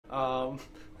Um,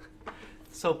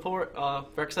 so poor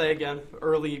Rek'Sai again,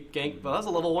 early gank, but that was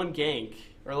a level 1 gank,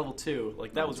 or level 2.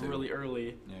 Like, that was really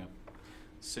early. Yeah.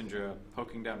 Syndra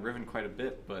poking down Riven quite a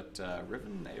bit, but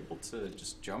Riven able to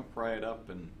just jump right up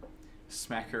and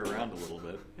smack her around a little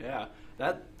bit. Yeah,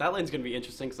 that lane's going to be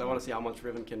interesting because I want to see how much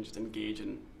Riven can just engage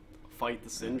and fight the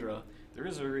Syndra. There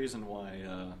is a reason why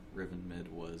Riven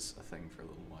mid was a thing for a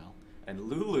little while. And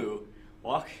Lulu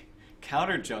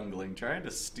counter jungling, trying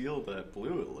to steal that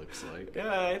blue, it looks like.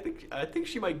 Yeah, I think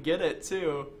she might get it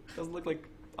too. Doesn't look like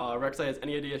Rek'Sai has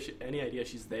any idea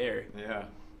she's there. Yeah.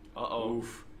 Uh-oh.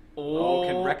 Oof. Oh,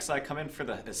 can Rek'Sai come in for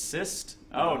the assist?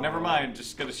 Oh, never mind.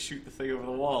 Just gonna shoot the thing over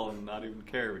the wall and not even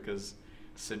care because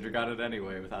Syndra got it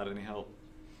anyway without any help.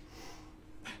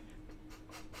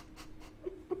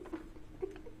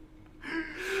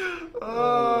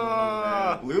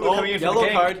 Lulu coming in for the yellow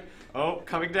gank. card. Oh,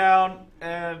 coming down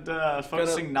and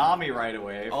focusing Nami right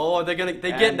away. Oh, they get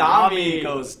and Nami.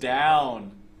 Goes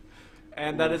down.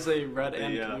 And that is a red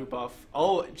and blue buff.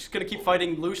 Oh, she's gonna keep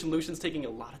fighting Lucian. Lucian's taking a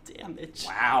lot of damage.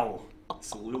 Wow.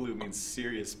 So Lulu means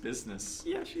serious business.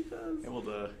 Yeah, she does. Able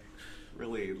to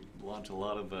really launch a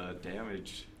lot of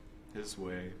damage his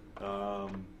way.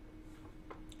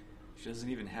 She doesn't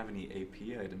even have any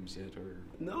AP items yet, or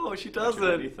no, she much doesn't.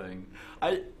 of anything.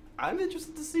 I'm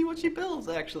interested to see what she builds.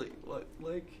 Actually,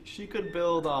 like she could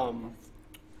build. I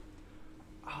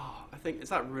think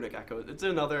it's not Runic Echo. It's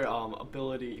another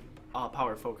ability,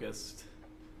 power focused,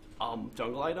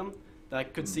 jungle item that I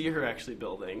could see her actually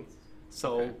building.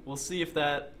 So we'll see if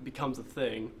that becomes a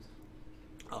thing.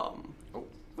 A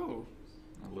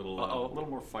little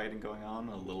more fighting going on.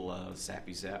 A little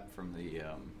sappy zap from the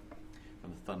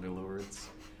Thunderlords.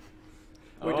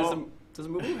 Wait, does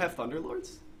Mumu have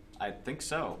Thunderlords? I think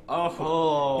so.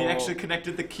 Oh, he actually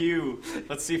connected the Q.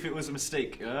 Let's see if it was a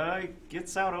mistake. He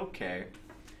gets out okay.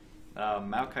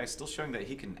 Maokai still showing that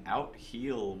he can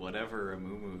out-heal whatever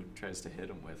Mumu tries to hit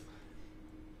him with.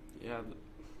 Yeah,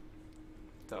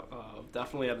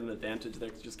 definitely had an advantage there.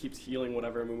 Just keeps healing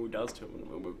whatever Mumu does to him. And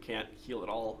Mumu can't heal at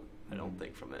all, I don't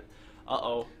think, from it.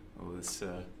 Oh, this,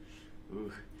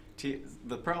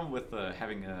 the problem with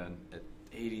having an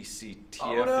ADC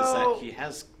TF is that he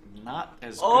has not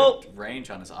as good range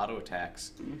on his auto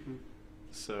attacks.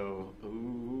 So,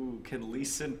 can Lee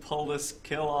Sin pull this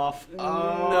kill off?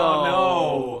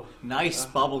 Oh, no. Nice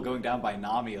bubble going down by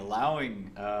Nami,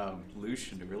 allowing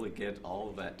Lucian to really get all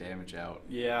of that damage out.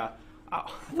 Yeah. I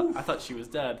thought she was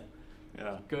dead.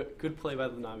 Yeah. Good play by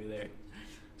the Nami there.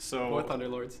 So, more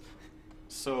Thunderlords.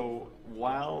 So,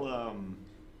 while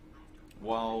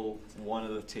one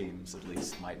of the teams at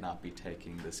least might not be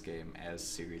taking this game as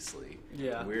seriously,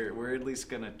 we're at least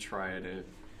gonna try to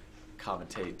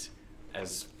commentate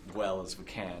as well as we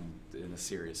can in a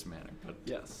serious manner. But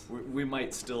yes, we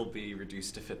might still be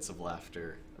reduced to fits of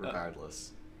laughter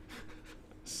regardless.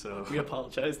 So we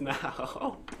apologize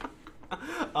now.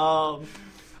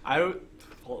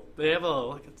 They have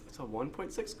it's a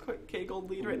 1.6k gold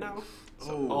lead right now.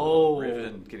 So,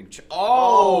 Riven getting the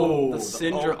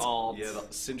Syndra ult. Yeah, the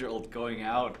Syndra ult going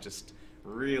out, just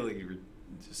really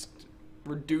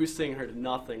reducing her to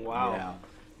nothing. Wow. Yeah,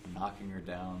 knocking her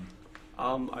down.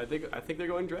 I think they're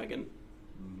going dragon.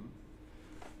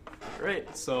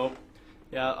 Great. So,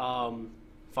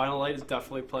 Final Light is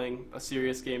definitely playing a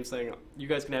serious game, saying you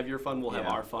guys can have your fun, we'll have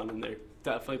our fun, and they're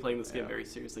definitely playing this game very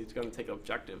seriously. It's going to take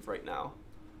objective right now.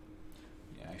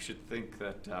 Yeah, I should think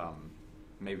that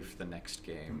maybe for the next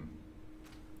game,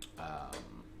 I'm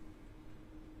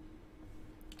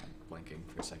blinking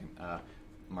for a second.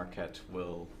 Marquette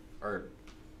will, or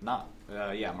not.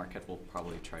 Marquette will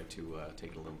probably try to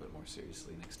take it a little bit more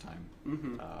seriously next time.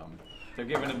 They're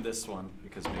giving him this one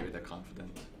because maybe they're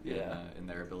confident in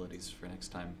their abilities for next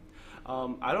time.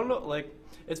 I don't know, like,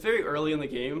 it's very early in the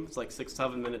game. It's like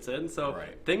 6-7 minutes in, so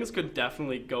things could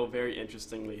definitely go very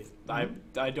interestingly. I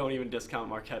don't even discount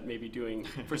Marquette maybe doing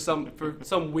for some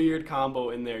weird combo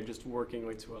in there, just working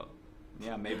way too well.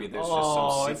 Yeah, maybe there's just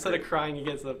some secret. Instead of crying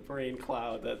against the brain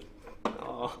cloud, that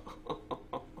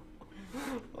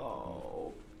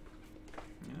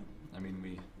Yeah, I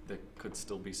mean there could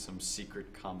still be some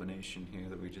secret combination here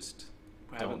that we just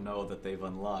don't know that they've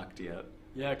unlocked yet.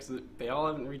 Yeah, because they all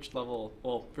haven't reached level.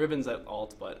 Well, Riven's at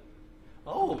alt, but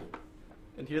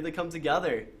and here they come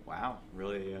together. Wow,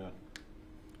 really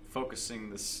focusing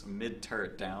this mid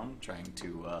turret down, trying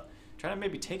to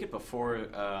maybe take it before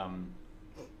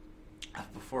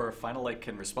Final Light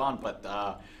can respond. But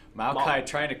Maokai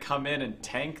trying to come in and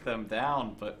tank them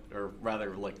down, or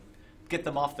rather like get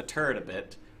them off the turret a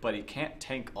bit. But he can't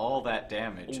tank all that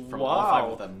damage from all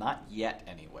 5 of them. Not yet,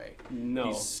 anyway. No,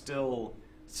 he's still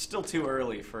too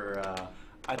early for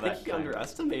I think he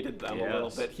underestimated them a little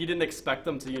bit. He didn't expect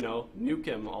them to, you know, nuke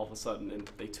him all of a sudden, and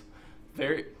they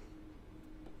very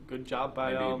good job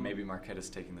by maybe Marquette is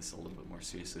taking this a little bit more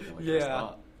seriously than we first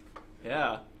thought.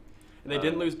 Yeah. And they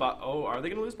didn't lose bot. Oh, are they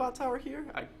going to lose bot tower here?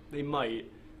 They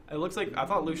might. It looks like I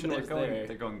thought Lucian was there.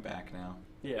 They're going back now.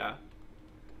 Yeah.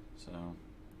 So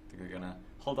I think they're going to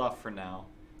hold off for now.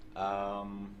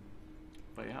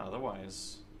 But yeah,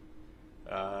 otherwise,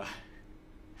 I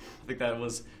think that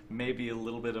was maybe a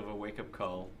little bit of a wake-up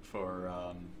call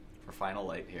for Final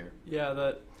Light here. Yeah,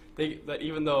 that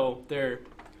even though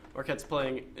Marquette's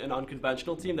playing an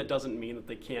unconventional team, that doesn't mean that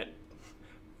they can't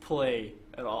play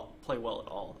well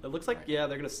at all. It looks like they're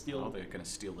gonna steal. Oh, they're gonna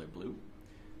steal their blue.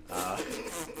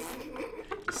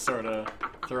 Sort of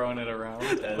throwing it around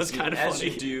as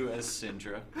you do as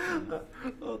Syndra.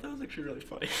 Oh, that was actually really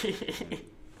funny.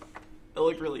 It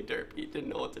looked really derpy. Didn't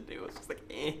know what to do. It was just like,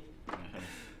 eh.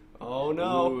 Oh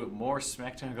no! Ooh, more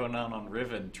Smackdown going on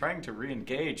Riven, trying to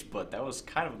re-engage, but that was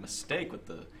kind of a mistake with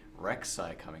the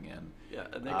Rek'Sai coming in. Yeah,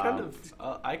 and they kind of.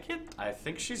 I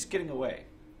think she's getting away.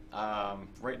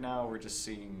 Right now, we're just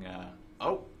seeing.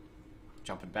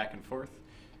 Jumping back and forth,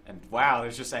 and wow,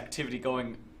 there's just activity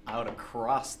going out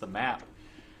across the map.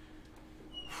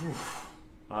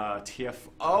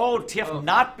 TF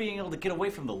not being able to get away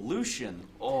from the Lucian.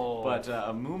 Oh. But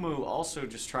Amumu also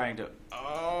just trying to.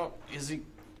 Is he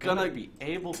gonna be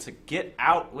able to get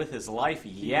out with his life?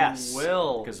 Yes. He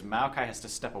will. Because Maokai has to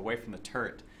step away from the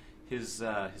turret. His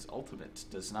ultimate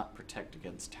does not protect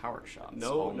against tower shots.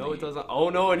 No, it doesn't. Oh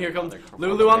no, and here comes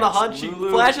Lulu on the hunt. She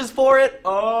flashes for it.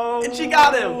 Oh. And she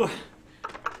got him.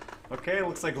 Okay,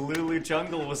 looks like Lulu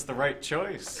jungle was the right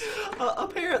choice.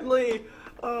 Apparently.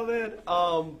 Oh man.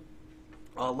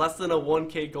 Less than a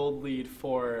 1K gold lead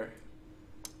for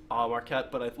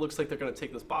Marquette, but it looks like they're going to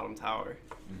take this bottom tower.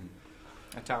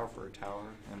 Mm-hmm. A tower for a tower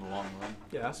in the long run.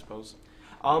 Yeah, I suppose.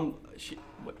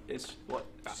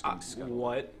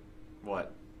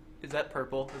 What? Is that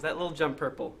purple? Is that little gem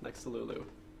purple next to Lulu?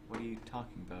 What are you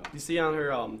talking about? You see on her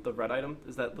the red item?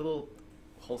 Is that little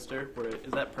holster?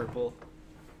 Is that purple?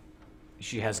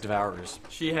 She has Devourers.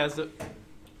 She has it.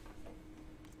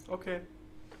 Okay.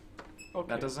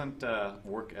 That doesn't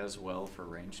work as well for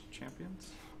ranged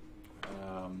champions,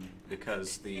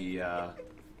 because I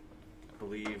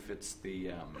believe it's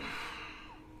the.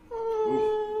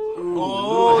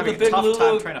 Having the a tough Lulu.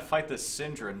 time trying to fight this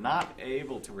Syndra, not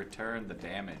able to return the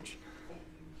damage.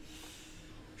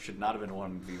 Should not have been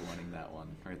 1v1ing that one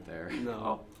right there.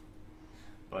 No.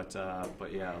 But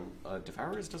yeah,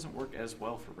 Devourers doesn't work as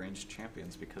well for ranged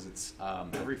champions because it's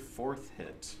every fourth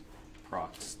hit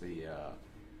procs the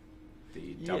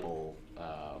double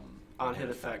on hit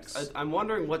effects. I'm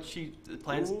wondering what he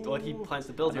plans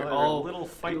to build here. A little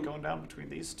fight going down between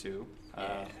these two.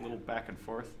 A little back and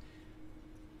forth.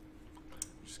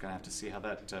 Just gonna have to see how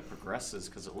that progresses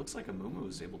because it looks like Amumu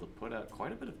is able to put out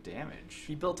quite a bit of damage.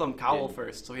 He built Cowl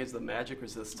first, so he has the magic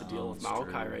resist to deal with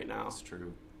Maokai right now. That's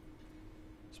true.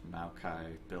 So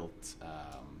Maokai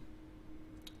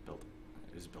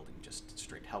is building just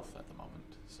straight health at the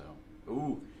moment. So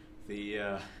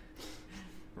the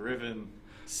Riven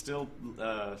still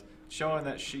showing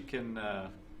that she can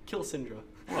kill Syndra.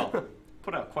 Well,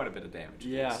 put out quite a bit of damage.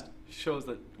 Yeah, shows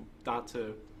that not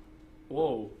to.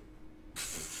 Whoa.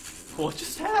 What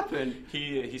just happened?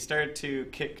 He started to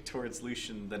kick towards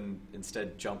Lucian, then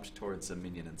instead jumped towards a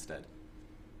minion instead.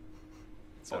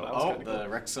 So the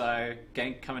Rek'Sai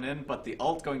gank coming in, but the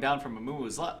ult going down from Amumu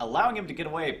is allowing him to get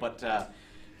away, but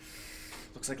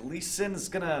looks like Lee Sin's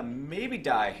gonna maybe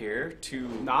die here to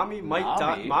Nami might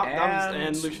die,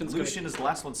 and Lucian is the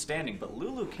last one standing, but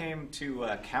Lulu came to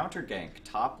counter gank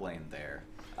top lane there.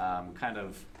 Kind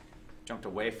of jumped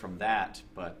away from that,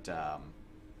 but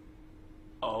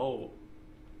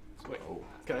wait,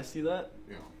 can I see that?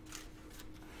 Yeah.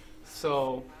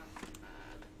 So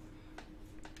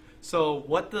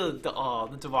what the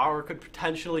Devourer could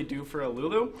potentially do for a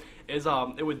Lulu is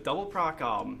it would double proc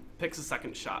Pix a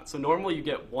second shot. So normally you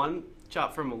get 1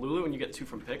 shot from a Lulu and you get 2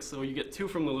 from Pix. So you get 2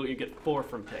 from Lulu, you get 4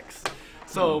 from Pix.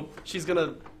 So she's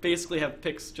gonna basically have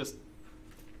Pix just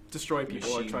destroy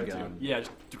people or try to. Yeah,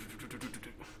 just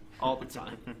all the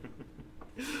time.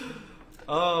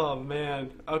 Oh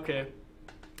man. Okay.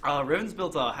 Riven's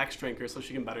built a Hex Drinker so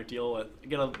she can better get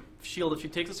a shield if she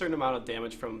takes a certain amount of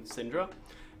damage from Syndra,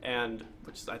 and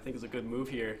which I think is a good move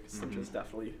here. Syndra's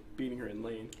definitely beating her in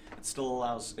lane. It still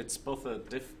allows. It's both a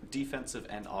defensive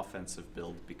and offensive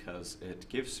build because it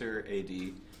gives her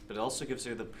AD, but it also gives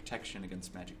her the protection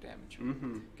against magic damage.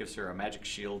 Gives her a magic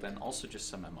shield and also just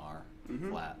some MR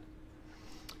flat.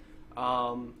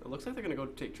 It looks like they're gonna go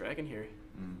take Dragon here.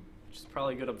 which is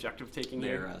probably a good objective taking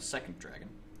here. Their second dragon.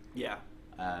 Yeah.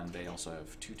 And they also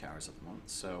have 2 towers at the moment.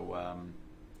 So,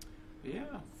 yeah,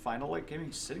 Final Light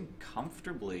Gaming sitting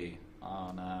comfortably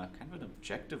on kind of an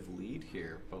objective lead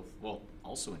here. Well,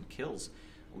 also in kills.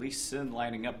 Lee Sin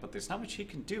lining up, but there's not much he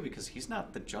can do because he's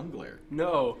not the jungler.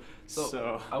 No.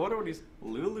 So I wonder what he's...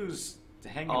 Lulu's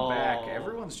hanging back.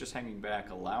 Everyone's just hanging back,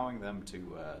 allowing them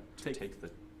to take the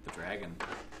dragon.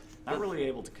 Not really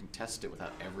able to contest it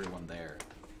without everyone there.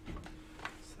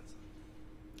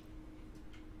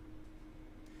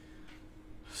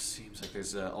 Seems like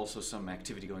there's also some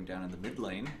activity going down in the mid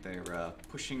lane. They're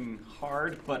pushing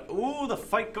hard, but ooh, the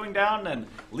fight going down, and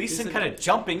Lee Sin kind of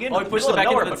jumping in. Oh, he pushed them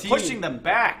back into the team. Pushing them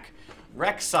back.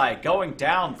 Rek'Sai going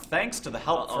down thanks to the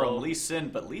help from Lee Sin,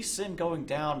 but Lee Sin going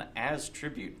down as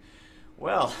tribute.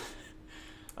 Well,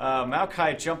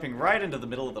 Maokai jumping right into the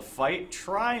middle of the fight,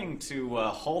 trying to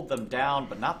hold them down,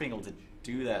 but not being able to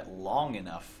do that long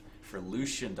enough for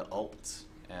Lucian to ult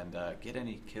and get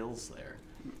any kills there.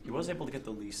 He was able to get the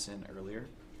Lee Sin earlier,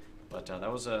 but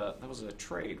that was a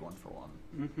trade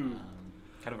 1-for-1.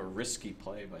 Kind of a risky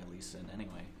play by Lee Sin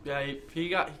anyway. Yeah, he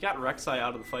got Rek'Sai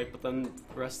out of the fight, but then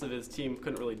the rest of his team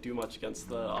couldn't really do much against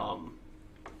the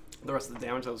rest of the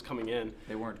damage that was coming in.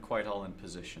 They weren't quite all in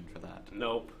position for that.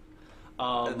 Nope.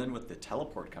 And then with the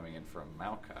teleport coming in from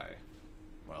Maokai,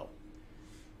 well,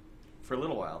 for a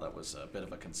little while that was a bit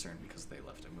of a concern because they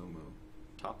left Amumu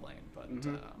top lane, but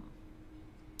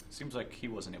seems like he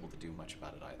wasn't able to do much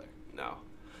about it either. No.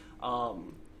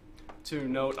 To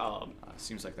note,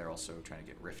 seems like they're also trying to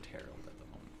get Rift Herald at the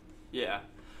moment. Yeah.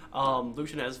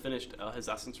 Lucian has finished his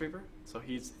Essence Reaper, so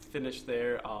he's finished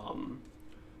there.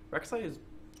 Rek'Sai is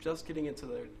just getting into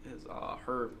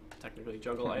her technically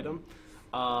jungle item.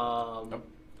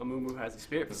 Amumu has a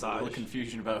Spirit Visage. There's a little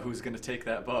confusion about who's going to take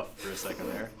that buff for a second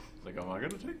there. Like, am I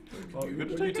going to take it? You going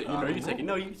to take it? You take it.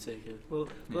 No, you take it. Well,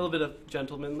 a little bit of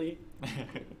gentlemanly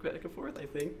back and forth, I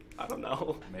think. I don't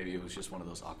know. Maybe it was just one of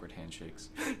those awkward handshakes.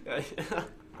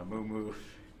 Amumu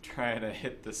trying to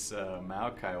hit this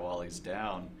Maokai while he's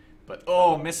down, but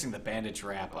missing the bandage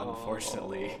wrap,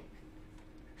 unfortunately.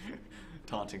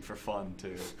 Taunting for fun,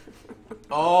 too.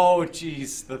 Oh,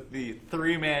 jeez. The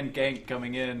 3-man gank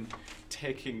coming in,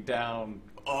 taking down...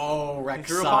 Oh,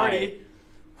 Rek'Sai.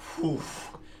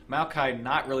 Maokai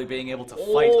not really being able to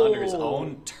fight under his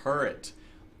own turret.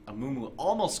 Amumu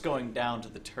almost going down to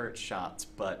the turret shots,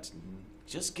 but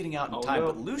just getting out in time.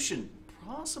 No. But Lucian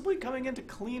possibly coming in to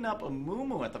clean up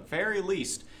Amumu at the very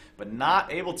least, but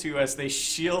not able to as they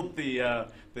shield the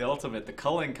ultimate, the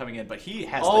culling coming in. But he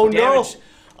has the damage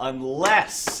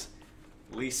unless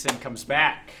Lee Sin comes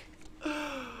back.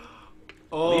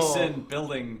 Lee Sin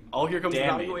building here comes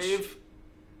damage. The wave.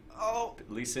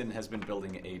 Lee Sin has been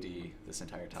building AD this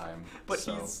entire time. But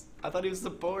I thought he was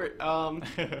support.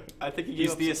 I think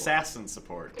he's the assassin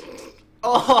support.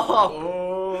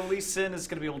 Lee Sin is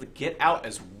going to be able to get out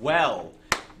as well.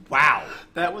 Wow.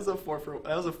 That was a 4 for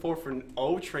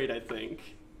 0 trade, I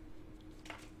think.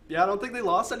 Yeah, I don't think they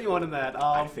lost anyone in that.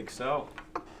 I think so.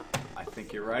 I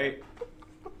think you're right.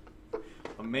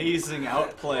 Amazing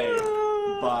outplay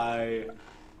by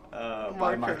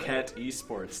Marquette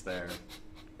Esports there.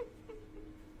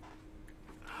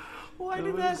 Why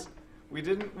did that? We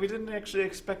didn't actually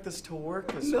expect this to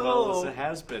work as well as it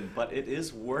has been, but it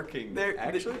is working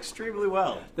actually extremely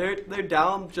well. They're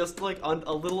down just like on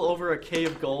a little over a K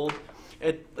of gold,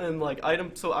 and like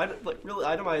really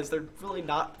itemized. They're really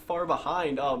not far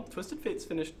behind. Twisted Fate's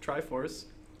finished Triforce.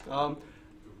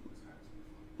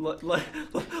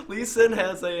 Lee Sin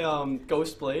has a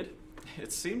Ghost Blade.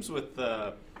 It seems with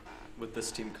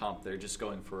this team comp, they're just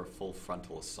going for a full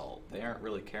frontal assault. They aren't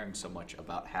really caring so much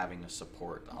about having a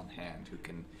support on hand who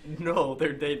can... No,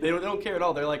 they don't care at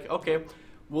all. They're like, okay,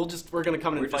 we're gonna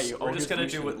come in and fight you. We're just gonna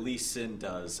do what Lee Sin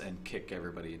does and kick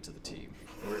everybody into the team.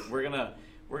 We're gonna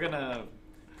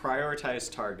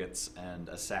prioritize targets and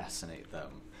assassinate them.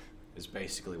 Is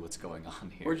basically what's going on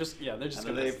here.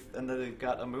 And then they've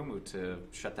got Amumu to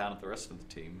shut down the rest of the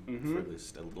team for at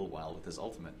least a little while with his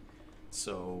ultimate.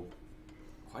 So.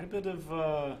 Quite a bit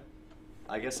of,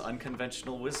 I guess,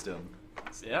 unconventional wisdom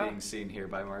being seen here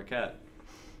by Marquette.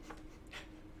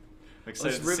 I'm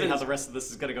excited to see how the rest of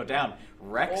this is going to go down.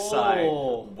 Rek'Sai,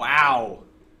 wow.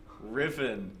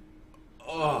 Riven,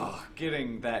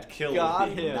 getting that kill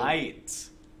with the Ignite.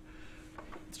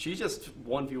 She just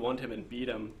 1v1'd him and beat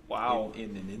him. Wow.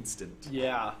 In an instant.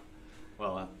 Yeah.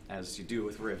 Well, as you do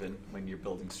with Riven when you're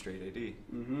building straight AD.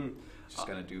 Mm-hmm. She's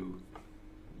going to do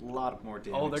a lot more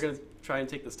damage. They're going to try and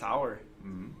take this tower.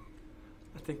 Mm-hmm.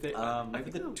 I think they... I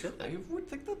would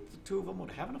think that the two of them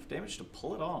would have enough damage to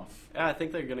pull it off. Yeah, I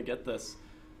think they're going to get this.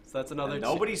 So that's another. And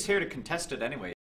nobody's here to contest it anyway.